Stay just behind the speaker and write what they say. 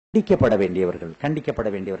கண்டிக்கப்பட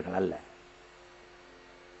வேண்டியவர்கள் அல்ல.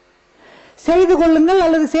 செய்து கொள்ளுங்கள்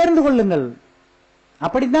அல்லது சேர்ந்து கொள்ளுங்கள்,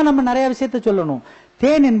 அப்படித்தான் நம்ம நிறைய விஷயத்த சொல்லணும்.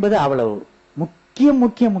 தேன் என்பது அவ்வளவு முக்கியம்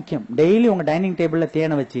முக்கியம் முக்கியம். டெய்லி உங்க டைனிங் டேபிள்ல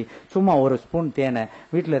தேனை வச்சு சும்மா ஒரு ஸ்பூன் தேனை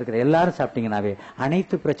வீட்டில் இருக்கிற எல்லாரும் சாப்பிட்டீங்கன்னாவே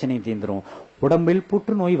அனைத்து பிரச்சனையும் தீர்ந்துரும். உடம்பில்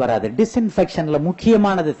புற்றுநோய் வராது. டிஸ்இன்ஃபெக்ஷன்ல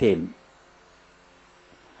முக்கியமானது தேன்.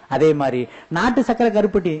 அதே மாதிரி நாட்டு சக்கரை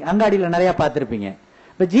கருப்பட்டி அங்காடியில நிறைய பார்த்திருப்பீங்க.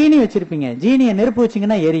 இப்ப ஜீனி வச்சிருப்பீங்க, ஜீனியை நெருப்பு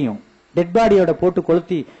வச்சீங்கன்னா எரியும். டெட் பாடியோட போட்டு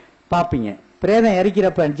கொளுத்தி பாப்பீங்க. பிரேதம்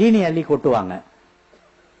எரிக்கிறப்ப ஜீனி அள்ளி கொட்டுவாங்க.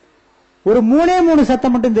 ஒரு 3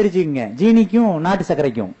 சத்தம் மட்டும் தெரிஞ்சுக்கங்க, ஜீனிக்கும் நாட்டு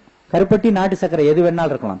சர்க்கரைக்கும். கருப்பட்டி நாட்டு சர்க்கரை எது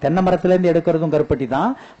வேணாலும் இருக்கலாம். தென்னை மரத்துல இருந்து எடுக்கிறதும் கருப்பட்டி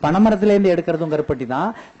தான், பனைமரத்துல இருந்து எடுக்கிறதும் கருப்பட்டி தான்,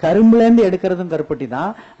 கரும்புல இருந்து எடுக்கிறதும் கருப்பட்டி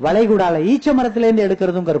தான், வளைகுடால ஈச்ச மரத்துல இருந்து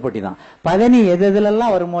எடுக்கிறதும் கருப்பட்டி தான். பதனி எது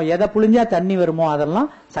எதுலாம் வருமோ, எதை புளிஞ்சா தண்ணி வருமோ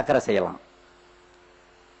அதெல்லாம் சர்க்கரை செய்யலாம்.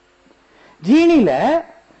 ஜீனில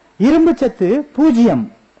இரும்பு சத்து 0,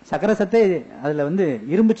 சக்கரை சத்து அதுல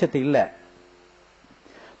இரும்பு சத்து இல்ல.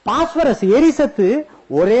 பாஸ்பரஸ் எரிசத்து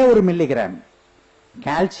ஒரே 1 மில்லிகிராம்.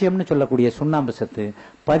 கால்சியம்னு சொல்லக்கூடிய சுண்ணாம்பு சத்து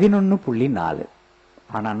 11.4.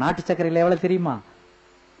 ஆனா நாட்டு சர்க்கரையில் எவ்வளவு தெரியுமா?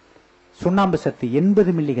 சுண்ணாம்பு சத்து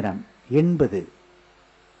 80 மில்லிகிராம். 80.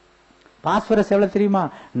 பாஸ்பரஸ் எவ்வளவு தெரியுமா?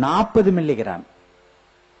 40 மில்லிகிராம்.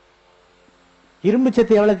 இரும்பு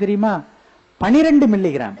சத்து எவ்வளவு தெரியுமா? 12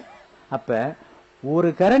 மில்லிகிராம். அப்ப ஒரு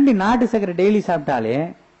கரண்டி நாட்டு சர்க்கரை டெய்லி சாப்பிட்டாலே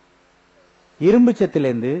இரும்பு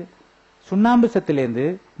சத்திலிருந்து, சுண்ணாம்பு சத்திலிருந்து,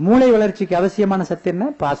 மூளை வளர்ச்சிக்கு அவசியமான சத்து என்ன?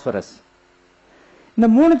 பாஸ்பரஸ். இந்த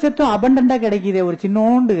 3 சத்தும் அபண்டண்டா கிடைக்குதே ஒரு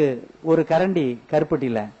சின்னோண்டு ஒரு கரண்டி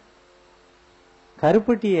கருப்பட்டியில.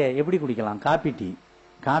 கருப்பட்டியை எப்படி குடிக்கலாம்? Coffee tea.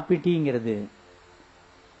 காப்பி டீங்கிறது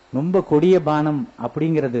ரொம்ப கொடிய பானம்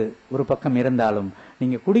அப்படிங்கிறது ஒரு பக்கம் இருந்தாலும்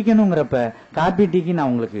நீங்க குடிக்கணுங்கிறப்ப காப்பி டீக்கு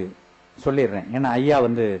நான் உங்களுக்கு சொல்லிடுறேன். ஏன்னா ஐயா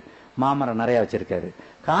மாமரம் நிறைய வச்சிருக்காரு.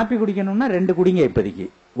 காப்பி குடிக்கணும்னா 2 குடிங்க இப்போதைக்கு.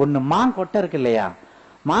 ஒன்னு மாங்கொட்டை இருக்கு இல்லையா,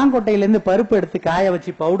 மாங்கொட்டையில இருந்து பருப்பு எடுத்து காய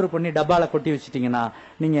வச்சு பவுடர் பண்ணி டப்பால கொட்டி வச்சுட்டீங்கன்னா,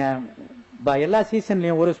 நீங்க எல்லா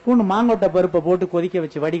சீசன்லயும் ஒரு ஸ்பூன் மாங்கொட்டை பருப்பை போட்டு கொதிக்க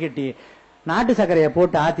வச்சு வடிகட்டி நாட்டு சர்க்கரையை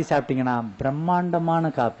போட்டு ஆத்தி சாப்பிட்டீங்கன்னா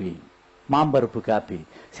பிரம்மாண்டமான காப்பி. மாம்பருப்பு காப்பி,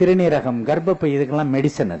 சிறுநீரகம், கர்ப்பப்பை, இதுக்கெல்லாம்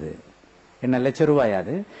மெடிசன். அது என்ன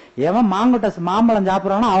 ₹1,00,000 எவன் மாம்பழம்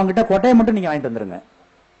சாப்பிடறானோ அவங்ககிட்ட கொட்டையை மட்டும் நீங்க வாங்கிட்டு வந்துருங்க.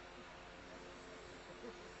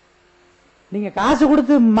 நீங்க காசு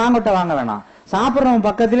கொடுத்து மாங்கொட்டை வாங்க வேணாம், சாப்பிடறவன்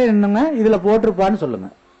பக்கத்திலே நின்னுங்க, இதுல போட்டிருப்பான்னு சொல்லுங்க.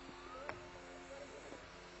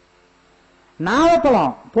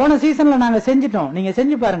 நாவப்பழம் போன சீசன்ல நாங்க செஞ்சிட்டோம், நீங்க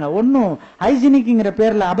செஞ்சு பாருங்க. ஒன்னும் ஹைஜீனிக்ங்கிற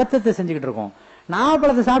பேர்ல அபத்தத்தை செஞ்சுக்கிட்டு இருக்கோம்.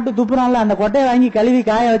 நாவப்பழத்தை சாப்பிட்டு துப்புறான்ல, அந்த கொட்டையை வாங்கி கழுவி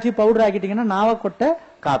காய வச்சு பவுடர் ஆக்கிட்டீங்கன்னா நாவக்கொட்டை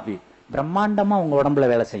காப்பி பிரம்மாண்டமா உங்க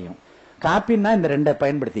உடம்புல வேலை செய்யும். காப்பின்னா இந்த 2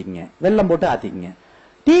 பயன்படுத்திக்கங்க. வெல்லம் போட்டு ஆத்திக்கங்க.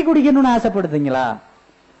 டீ குடிக்கணும்னு ஆசைப்படுத்தீங்களா?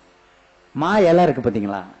 மா இலை இருக்கு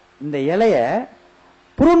பாத்தீங்களா, இந்த இலைய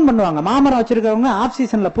புரூன் பண்ணுவாங்க. மாமரம் வச்சிருக்கவங்க ஆஃப்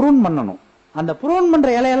சீசன்ல புரூன் பண்ணணும். அந்த புரூன் பண்ற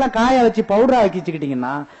இலையெல்லாம் காய வச்சு பவுடரா ஆக்கி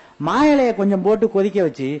வச்சுக்கிட்டீங்கன்னா, மா இலைய கொஞ்சம் போட்டு கொதிக்க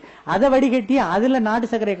வச்சு அதை வடிகட்டி அதுல நாட்டு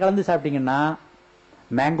சர்க்கரையை கலந்து சாப்பிட்டீங்கன்னா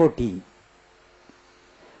மேங்கோ டீ.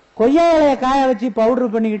 கொய்யா இலைய காய வச்சு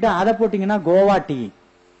பவுடர் பண்ணிக்கிட்டு அதை போட்டீங்கன்னா கோவா டீ.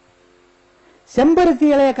 செம்பருத்தி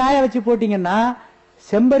இலைய காய வச்சு போட்டீங்கன்னா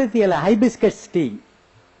செம்பருத்தி இலை ஹைபிஸ்கஸ் டீ.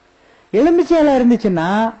 எலுமிச்சை இலை இருந்துச்சுன்னா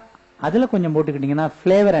அதுல கொஞ்சம் போட்டுக்கிட்டீங்கன்னா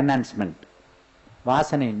பிளேவர் என்ஹான்ஸ்மெண்ட்,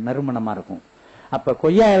 வாசனை நறுமணமா இருக்கும். அப்ப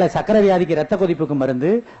கொய்யா இலை சக்கரை வியாதிக்கு ரத்த கொதிப்புக்கு மருந்து,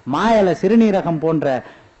 மா இலை சிறுநீரகம் போன்ற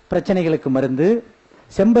பிரச்சனைகளுக்கு மருந்து,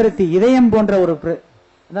 செம்பருத்தி இதயம் போன்ற ஒரு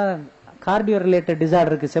கார்டியோ ரிலேட்டட்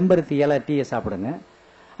டிசார்டருக்கு செம்பருத்தி இலை டீயை சாப்பிடுங்க.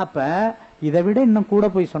 அப்ப இதை விட இன்னும் கூட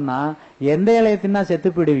போய் சொன்னா, எந்த இலையை தின்னா செத்து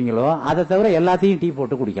போயிடுவீங்களோ அதை தவிர எல்லாத்தையும் டீ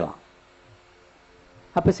போட்டு குடிக்கலாம்.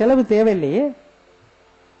 அப்ப செலவு தேவையில்லையே,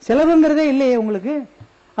 செலவுங்கிறதே இல்லையே உங்களுக்கு.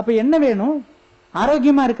 அப்ப என்ன வேணும்?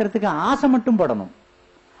 ஆரோக்கியமா இருக்கிறதுக்கு ஆசை மட்டும் படணும்.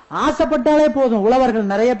 ஆசைப்பட்டாலே போதும்.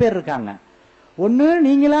 உழவர்கள் நிறைய பேர் இருக்காங்க. ஒண்ணு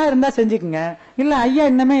நீங்களா இருந்தா செஞ்சுக்குங்க, இல்ல ஐயா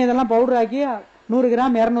இன்னமே இதெல்லாம் பவுடர் ஆக்கி 100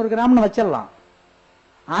 கிராம் 200 கிராம்னு வச்சிடலாம்.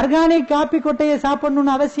 ஆர்கானிக் காப்பி கொட்டையை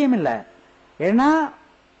சாப்பிடணும்னு அவசியம் இல்லை. ஏன்னா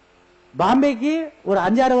பாம்பேக்கு ஒரு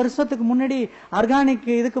 5-6 வருஷத்துக்கு முன்னாடி ஆர்கானிக்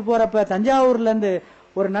இதுக்கு போறப்ப தஞ்சாவூர்ல இருந்து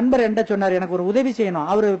ஒரு நண்பர் என்கிட்ட சொன்னார், எனக்கு ஒரு உதவி செய்யணும்.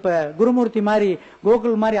 அவரு இப்ப குருமூர்த்தி மாதிரி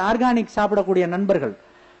கோகுல் மாதிரி ஆர்கானிக் சாப்பிடக்கூடிய நண்பர்கள்,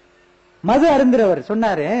 மது அருந்துறவர்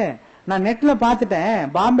சொன்னாரு, நான் நெட்ல பாத்துட்டேன்,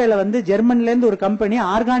 பாம்பேல ஜெர்மன்ல இருந்து ஒரு கம்பெனி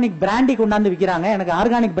ஆர்கானிக் பிராண்டி கொண்டாந்து விக்கிறாங்க, எனக்கு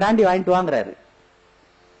ஆர்கானிக் பிராண்டி வாங்கிட்டு வாங்குறாரு.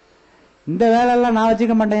 இந்த வேலை எல்லாம் நான்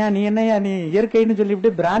வச்சுக்க மாட்டேன். நீ என்னையா நீ இயற்கைன்னு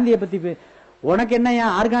சொல்லிவிட்டு பிராண்டியை பத்தி உனக்கு என்னையா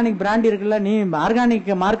ஆர்கானிக் பிராண்டி இருக்குல்ல, நீ ஆர்கானிக்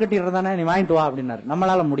மார்க்கெட் தானே, நீ வாங்கிட்டு வா அப்படின்னாரு.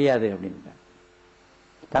 நம்மளால முடியாது அப்படின்னு.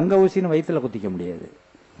 தங்க ஊசின்னு வயிற்றுல குத்திக்க முடியாது.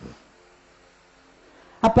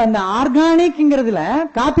 அப்ப அந்த ஆர்கானிக்ங்கிறதுல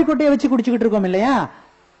காப்பி கொட்டையை வச்சு குடிச்சுக்கிட்டு இருக்கோம் இல்லையா,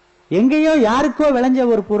 எங்கேயோ யாருக்கோ விளைஞ்ச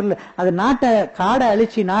ஒரு பொருள், அது நாட்டை காடை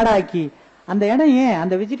அழிச்சு நாடாக்கி அந்த இடம் ஏன்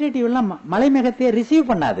அந்த வெஜிடேட்டிவ் எல்லாம் மலை மேகத்தையே ரிசீவ்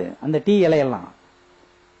பண்ணாது, அந்த டீ இலையெல்லாம்.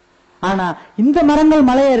 ஆனா இந்த மரங்கள்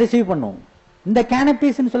மலையை ரிசீவ் பண்ணும். இந்த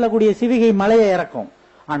கேனபீஸ் சொல்லக்கூடிய சிவிகை மலையை இறக்கும்.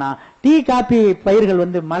 ஆனா டீ காபி பயிர்கள்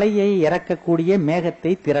மலையை இறக்கக்கூடிய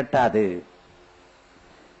மேகத்தை திரட்டாது.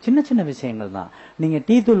 சின்ன சின்ன விஷயங்கள் தான். நீங்க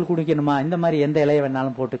டீ தூள் குடிக்கணுமா, இந்த மாதிரி எந்த இலைய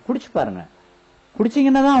வேணாலும் போட்டு குடிச்சு பாருங்க.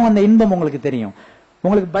 குடிச்சீங்கன்னா தான் அந்த இன்பம் உங்களுக்கு தெரியும்.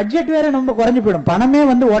 உங்களுக்கு பட்ஜெட் வேற ரொம்ப குறைஞ்சு போயிடும். பணமே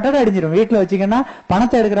ஒட்டடை அடைஞ்சிடும். வீட்டுல வச்சீங்கன்னா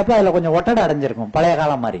பணத்தை எடுக்கிறப்ப அதுல கொஞ்சம் ஒட்டடை அடைஞ்சிருக்கும், பழைய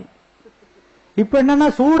காலம் மாதிரி. இப்ப என்னன்னா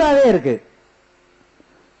சூடாவே இருக்கு.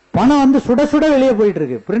 பணம் சுட சுட வெளியே போயிட்டு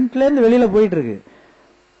இருக்கு, பிரிண்ட்ல இருந்து வெளியில போயிட்டு இருக்கு.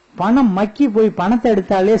 பணம் மக்கி போய் பணத்தை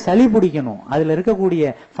எடுத்தாலே சளி பிடிக்கணும், அதுல இருக்கக்கூடிய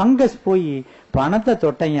பங்கஸ் போய் பணத்தை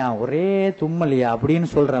தொட்டையா ஒரே தும்மலியா அப்படின்னு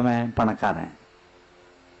சொல்றவன் பணக்காரன்.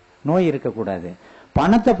 நோய் இருக்கக்கூடாது.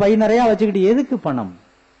 பணத்தை பை நிறைய வச்சுக்கிட்டு எதுக்கு பணம்,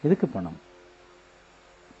 எதுக்கு பணம்?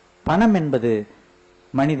 பணம் என்பது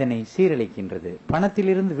மனிதனை சீரழிக்கின்றது.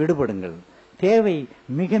 பணத்திலிருந்து விடுபடுங்கள். தேவை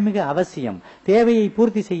மிக மிக அவசியம். தேவையை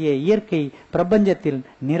பூர்த்தி செய்ய இயற்கை பிரபஞ்சத்தில்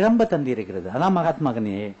நிரம்ப தந்திருக்கிறது. அதான் மகாத்மா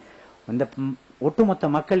காந்தி, இந்த ஒட்டுமொத்த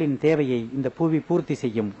மக்களின் தேவையை இந்த புவி பூர்த்தி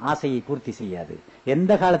செய்யும், ஆசையை பூர்த்தி செய்யாது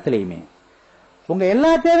எந்த காலத்திலையுமே. உங்க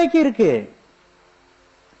எல்லா தேவைக்கும் இருக்கு,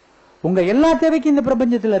 உங்க எல்லா தேவைக்கும் இந்த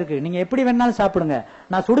பிரபஞ்சத்தில் இருக்கு. நீங்க எப்படி வேணாலும் சாப்பிடுங்க.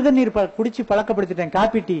 நான் சுடுதண்ணீர் குடிச்சு பழக்கப்படுத்திட்டேன்,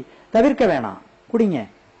 காப்பி டீ தவிர்க்க வேணாம், குடிங்க.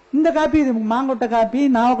 இந்த காப்பி மாங்கொட்டை காப்பி,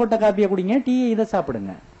 நாவக்கொட்டை காப்பியை குடிங்க, டீயை இதை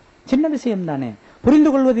சாப்பிடுங்க. சின்ன விஷயம் தானே. புரிந்து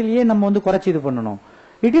கொள்வதிலேயே நம்ம குறைச்சி இது பண்ணணும்.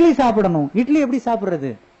 இட்லி சாப்பிடணும். இட்லி எப்படி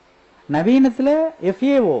சாப்பிடுறது? நவீனத்துல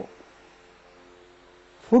FAO,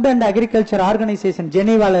 food and agriculture organisation,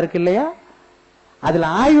 ஜெனீவால இருக்கு இல்லையா, அதுல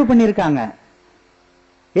ஆய்வு பண்ணிருக்காங்க.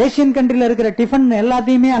 ஏசியன் கண்ட்ரில இருக்கிற டிஃபன்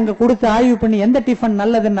எல்லாத்தையுமே அங்க கொடுத்து ஆய்வு பண்ணி எந்த டிஃபன்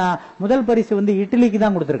நல்லதுன்னா முதல் பரிசு இட்லிக்கு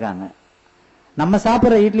தான் கொடுத்திருக்காங்க. நம்ம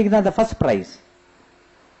சாப்பிடுற இட்லிக்கு தான் ஃபர்ஸ்ட் பிரைஸ்.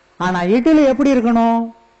 ஆனா இட்லி எப்படி இருக்கணும்?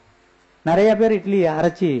 நிறைய பேர் இட்லி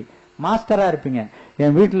அரைச்சி மாஸ்டரா இருப்பீங்க.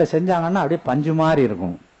 என் வீட்டுல செஞ்சாங்கன்னா அப்படியே பஞ்சு மாதிரி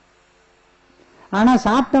இருக்கும். ஆனா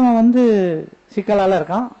சாப்பிட்டவன் சிக்கலால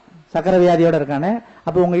இருக்கான், சக்கரை வியாதியோட இருக்கானே.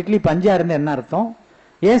 அப்ப உங்க இட்லி பஞ்சா இருந்து என்ன அர்த்தம்?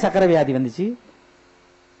 ஏன் சக்கரை வியாதி வந்துச்சு,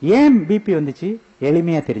 ஏன் பிபி வந்துச்சு?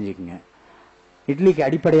 எளிமையா தெரிஞ்சுக்குங்க. இட்லிக்கு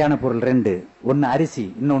அடிப்படையான பொருள் 2. ஒன்னு அரிசி,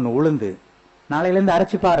 இன்னொன்னு உளுந்து. நாளையில இருந்து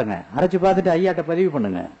அரைச்சு பாருங்க. அரைச்சு பார்த்துட்டு ஐயாட்ட பதிவு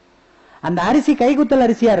பண்ணுங்க. அந்த அரிசி கைக்குத்தல்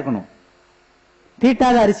அரிசியா இருக்கணும்,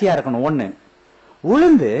 தீட்டாத அரிசியா இருக்கணும். ஒண்ணு.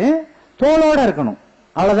 உளுந்து தோலோட இருக்கணும்,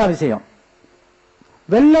 அவ்வளவுதான் விஷயம்.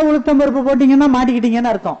 வெள்ளை உளுத்தம் பருப்பு போட்டீங்கன்னா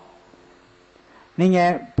மாட்டிக்கிட்டீங்கன்னு அர்த்தம். நீங்க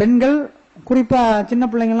பெண்கள், குறிப்பா சின்ன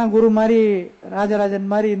பிள்ளைங்க எல்லாம் குரு மாதிரி, ராஜராஜன்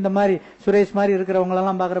மாதிரி, இந்த மாதிரி சுரேஷ் மாதிரி இருக்கிறவங்க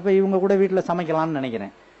எல்லாம் பாக்குறப்ப இவங்க கூட வீட்டுல சமைக்கலாம்னு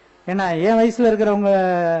நினைக்கிறேன். ஏன்னா என் வயசுல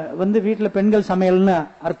இருக்கிறவங்க வீட்டுல பெண்கள் சமையல்னு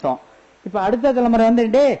அர்த்தம். இப்ப அடுத்த தலைமுறை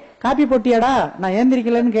டே காப்பி போட்டியாடா, நான்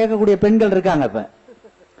ஏந்திரிக்கலன்னு கேட்கக்கூடிய பெண்கள் இருக்காங்க. இப்ப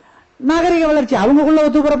நாகரிக வளர்ச்சி, அவங்களுக்குள்ள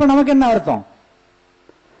ஒத்து போறப்ப நமக்கு என்ன வருத்தம்?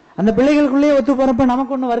 அந்த பிள்ளைகளுக்குள்ளேயே ஒத்து போறப்ப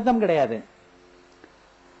நமக்கு ஒன்னும் வருத்தம் கிடையாது.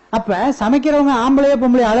 அப்ப சமைக்கிறவங்க ஆம்பளையோ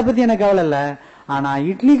பொம்பளையோ அதை பத்தி எனக்கு கவலை இல்ல. ஆனா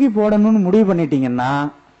இட்லிக்கு போடணும்னு முடிவு பண்ணிட்டீங்கன்னா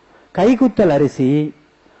கைக்குத்தல் அரிசி,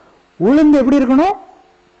 உளுந்து எப்படி இருக்கணும்?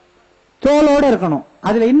 தோலோட இருக்கணும்.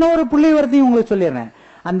 அதுல இன்னொரு புள்ளி வரத்தையும் உங்களுக்கு சொல்லிடுறேன்.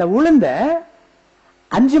 அந்த உளுந்த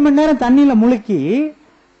 5 மணி நேரம் தண்ணியில முழுக்கி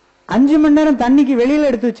 5 மணி நேரம் தண்ணிக்கு வெளியில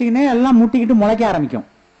எடுத்து வச்சுக்கினே எல்லாம் முட்டிக்கிட்டு முளைக்க ஆரம்பிக்கும்.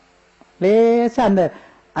 லேசா அந்த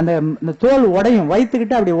அந்த தோல் உடையும்,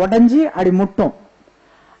 வயிற்றுக்கிட்டு அப்படி உடைஞ்சு அப்படி முட்டும்.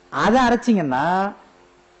 அதை அரைச்சிங்கன்னா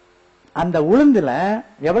அந்த உளுந்துல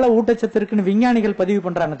எவ்வளவு ஊட்டச்சத்து இருக்குன்னு விஞ்ஞானிகள் பதிவு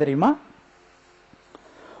பண்றாங்க தெரியுமா?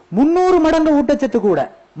 300 மடங்கு ஊட்டச்சத்து கூட.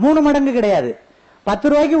 3 மடங்கு கிடையாது.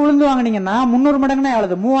 10 ரூபாய்க்கு உளுந்து வாங்கினீங்கன்னா 300 மடங்குன்னா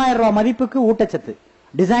எவ்வளவு? 3000 ரூபாய் மதிப்புக்கு ஊட்டச்சத்து.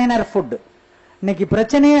 Designer food. இன்னைக்கு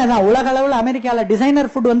பிரச்சனையே அதான். உலக அளவில் அமெரிக்கால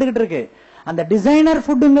டிசைனர் ஃபுட் வந்துகிட்டு இருக்கு. அந்த டிசைனர்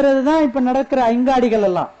ஃபுட்டுங்கிறது தான் இப்ப நடக்கிற ஐங்காடிகள்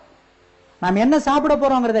எல்லாம். நாம் என்ன சாப்பிட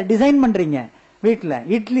போறோங்கிறத டிசைன் பண்றீங்க வீட்டுல.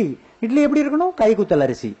 இட்லி, இட்லி எப்படி இருக்கணும்? கைக்குத்தல்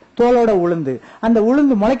அரிசி, தோலோட உளுந்து, அந்த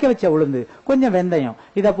உளுந்து முளைக்க வச்ச உளுந்து, கொஞ்சம் வெந்தயம்,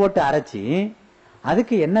 இத போட்டு அரைச்சி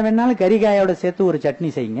அதுக்கு என்ன வேணாலும் கறிகாயோட சேர்த்து ஒரு சட்னி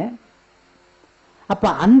செய்யுங்க.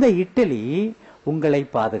 அப்ப அந்த இட்லி உங்களை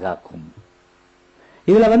பாதுகாக்கும்.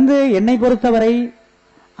 இதுல என்னை பொறுத்தவரை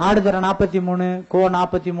ஆடுதுறை 43, கோ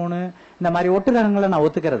 43 இந்த மாதிரி ஒட்டு ரகங்களை நான்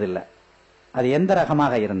ஒத்துக்கிறது இல்லை. அது எந்த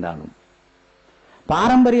ரகமாக இருந்தாலும்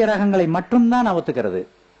பாரம்பரிய ரகங்களை மட்டும்தான் நான் ஒத்துக்கிறது.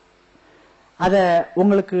 அத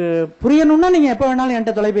உங்களுக்கு புரியணும்னா நீங்க எப்ப வேணாலும்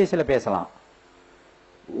என்கிட்ட தொலைபேசியில பேசலாம்.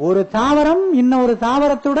 ஒரு தாவரம் இன்னொரு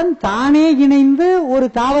தாவரத்துடன் தானே இணைந்து ஒரு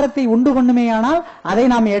தாவரத்தை உண்டு பண்ணுமேயானால் அதை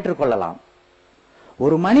நாம் ஏற்றுக்கொள்ளலாம்.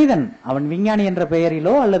 ஒரு மனிதன், அவன் விஞ்ஞானி என்ற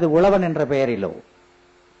பெயரிலோ அல்லது உழவன் என்ற பெயரிலோ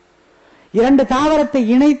 2 தாவரத்தை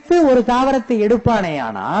இணைத்து ஒரு தாவரத்தை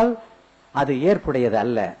எடுப்பானேயானால் அது ஏற்புடையது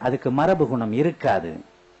அல்ல. அதுக்கு மரபு குணம் இருக்காது.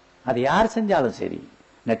 அது யார் செஞ்சாலும் சரி.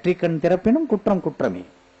 நெற்றிக்கண் திறப்பினும் குற்றம் குற்றமே.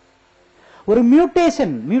 ஒரு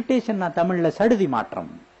மியூட்டேஷன் தமிழ்ல சடுதி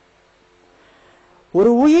மாற்றம்.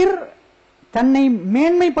 ஒரு உயிர் தன்னை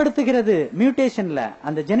மேன்மைப்படுத்துகிறது மியூட்டேஷன்ல,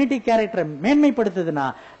 அந்த ஜெனடிக் கேரக்டரை மேன்மைப்படுத்துதுன்னா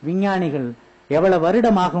விஞ்ஞானிகள் எவ்வளவு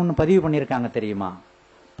வருடம் ஆகும்னு பதிவு பண்ணிருக்காங்க தெரியுமா?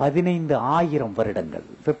 15,000 வருடங்கள்,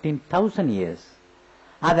 15,000 years.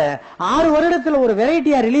 அத 6 வருடத்துல ஒரு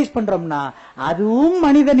வெரைட்டியா ரிலீஸ் பண்றோம்னா அதுவும்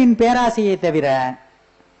மனிதனின் பேராசையை தவிர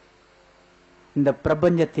இந்த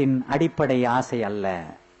பிரபஞ்சத்தின் அடிப்படை ஆசை அல்ல.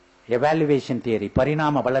 எவாலுவேஷன் தியரி,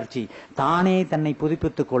 பரிணாம வளர்ச்சி, தானே தன்னை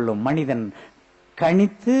புதுப்பித்துக் கொள்ளும். மனிதன்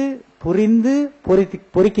கணித்து புரிந்து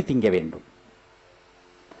பொறுக்கி திங்க வேண்டும்.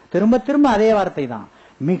 திரும்ப திரும்ப அதே வார்த்தை தான்,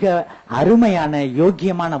 மிக அருமையான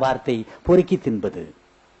யோக்கியமான வார்த்தை, பொறுக்கி தின்பது.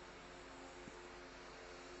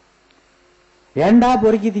 ஏண்டா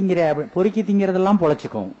பொறுக்கி திங்கிற? பொறுக்கி திங்கிறதெல்லாம்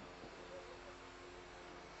பொழைச்சுக்கும்.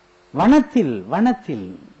 வனத்தில்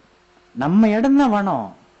நம்ம இடம் தான் வனம்.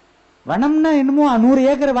 வனம்னா என்னமோ 100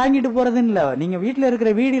 ஏக்கர் வாங்கிட்டு போறதுன்னு இல்ல. நீங்க வீட்டுல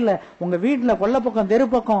இருக்கிற வீடு இல்ல, உங்க வீட்டுல கொல்லப்பக்கம், தெரு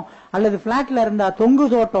பக்கம் அல்லது பிளாட்ல இருந்தா தொங்கு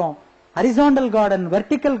தோட்டம், horizontal garden,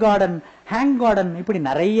 vertical garden, hang garden, இப்படி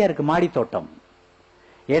நிறைய இருக்கு. மாடி தோட்டம்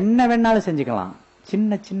என்ன வேணாலும் செஞ்சுக்கலாம்.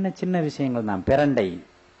 சின்ன சின்ன சின்ன விஷயங்கள் தான். பிரண்டை,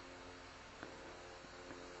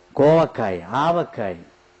 கோவக்காய், ஆவக்காய்,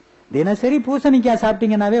 தினசரி பூசணிக்காய்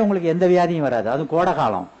சாப்பிட்டீங்கன்னாவே உங்களுக்கு எந்த வியாதியும் வராது. அதுவும் கோடை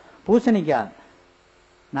காலம் பூசணிக்காய்.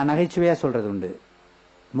 நான் நகைச்சுவையா சொல்றது உண்டு,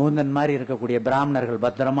 மூந்தன் மாதிரி இருக்கக்கூடிய பிராமணர்கள்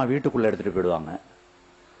பத்திரமா வீட்டுக்குள்ள எடுத்துட்டு போயிடுவாங்க.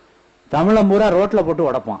 தமிழம் பூரா ரோட்ல போட்டு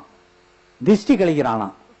உடப்பான், திஷ்டி கழிக்கிறானா.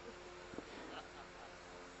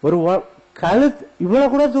 ஒரு கழுத்து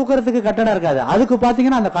இவ்வளவு கூட தூக்குறதுக்கு கட்டடம் இருக்காது, அதுக்கு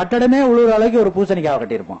பாத்தீங்கன்னா அந்த கட்டடமே உழுவுற அளவுக்கு ஒரு பூசணிக்காவை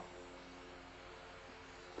கட்டியிருப்பான்.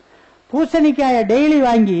 பூசணிக்காய டெய்லி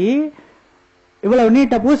வாங்கி இவ்வளவு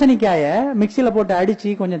நீட்ட பூசணிக்காய மிக்சியில போட்டு அடிச்சு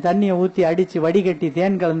கொஞ்சம் தண்ணியை ஊத்தி அடிச்சு வடிகட்டி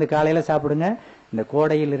தேன் கலந்து காலையில சாப்பிடுங்க. இந்த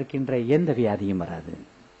கோடையில் இருக்கின்ற எந்த வியாதியும் வராது.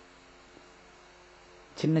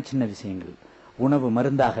 சின்ன சின்ன விஷயங்கள். உணவு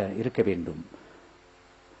மருந்தாக இருக்க வேண்டும்.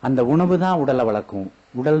 அந்த உணவு தான் உடலை வளர்க்கும்.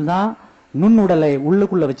 உடல் தான் நுண்ணுடலை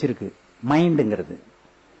உள்ளுக்குள்ள வச்சிருக்கு, மைண்டுங்கிறது.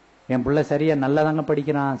 என் பிள்ளை சரியா நல்லாதாங்க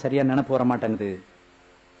படிக்கிறான், சரியா நினைப்பு வர மாட்டேங்குது,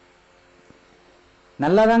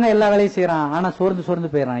 நல்லாதாங்க எல்லா வேலையும் செய்யறான், ஆனா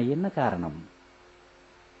சோர்ந்து போயிடறான். என்ன காரணம்?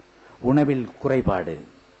 உணவில் குறைபாடு.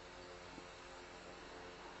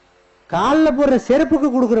 காலில் போடுற செருப்புக்கு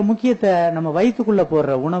கொடுக்கிற முக்கியத்தை நம்ம வயிற்றுக்குள்ள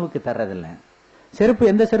போடுற உணவுக்கு தர்றதில்ல. செருப்பு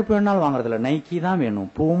எந்த செருப்பு வேணாலும் வாங்குறதில்ல. நைக்கி தான் வேணும்,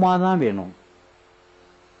 பூமா தான் வேணும்,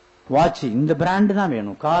 வாட்ச் இந்த பிராண்டு தான்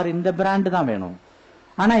வேணும், கார் இந்த பிராண்டு தான் வேணும்.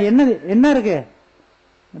 ஆனா என்ன இருக்கு?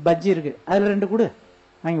 பஜ்ஜி இருக்கு, அதுல 2 கூடு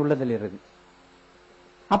வாங்கி உள்ளதில் இருக்கு.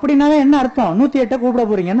 அப்படின்னாவே என்ன அர்த்தம்? 108 கூப்பிட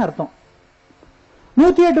போறீங்கன்னு அர்த்தம்.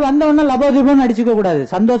 108 வந்தவொடனே லபோதிபம் அடிச்சுக்க கூடாது,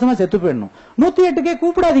 சந்தோஷமா செத்து போயிடணும். 108க்கே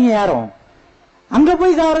கூப்பிடாதீங்க யாரும். அங்க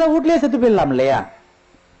போய் சாகிறத வீட்லயே செத்து போயிடலாம் இல்லையா?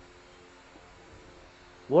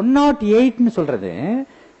 108 சொல்றது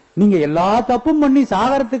நீங்க எல்லா தப்பும் பண்ணி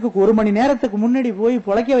சாகரத்துக்கு 1 மணி நேரத்துக்கு முன்னாடி போய்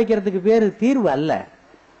பொழைக்க வைக்கிறதுக்கு பேரு தீர்வு அல்ல.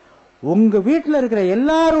 உங்க வீட்டில் இருக்கிற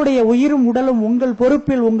எல்லாருடைய உயிரும் உடலும் உங்கள்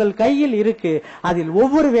பொறுப்பில், உங்கள் கையில் இருக்கு. அதில்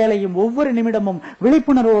ஒவ்வொரு வேளையும் ஒவ்வொரு நிமிடமும்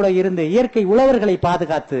விழிப்புணர்வோடு இருந்து இயற்கை உழவர்களை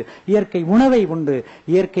பாதுகாத்து இயற்கை உணவை உண்டு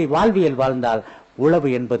இயற்கை வாழ்வியல் வாழ்ந்தால் உழவு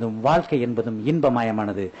என்பதும் வாழ்க்கை என்பதும்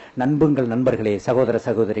இன்பமயமானது. நண்புங்கள் நண்பர்களே, சகோதர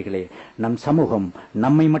சகோதரிகளே, நம் சமூகம்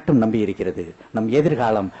நம்மை மட்டும் நம்பி இருக்கிறது. நம்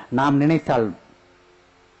எதிர்காலம் நாம் நினைத்தால்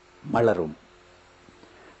மலரும்.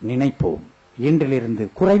 நினைப்போம், இன்றிலிருந்து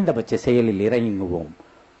குறைந்தபட்ச செயலில் இறங்குவோம்.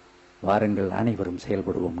 வாருங்கள், அனைவரும்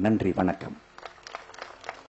செயல்படுவோம். நன்றி, வணக்கம்.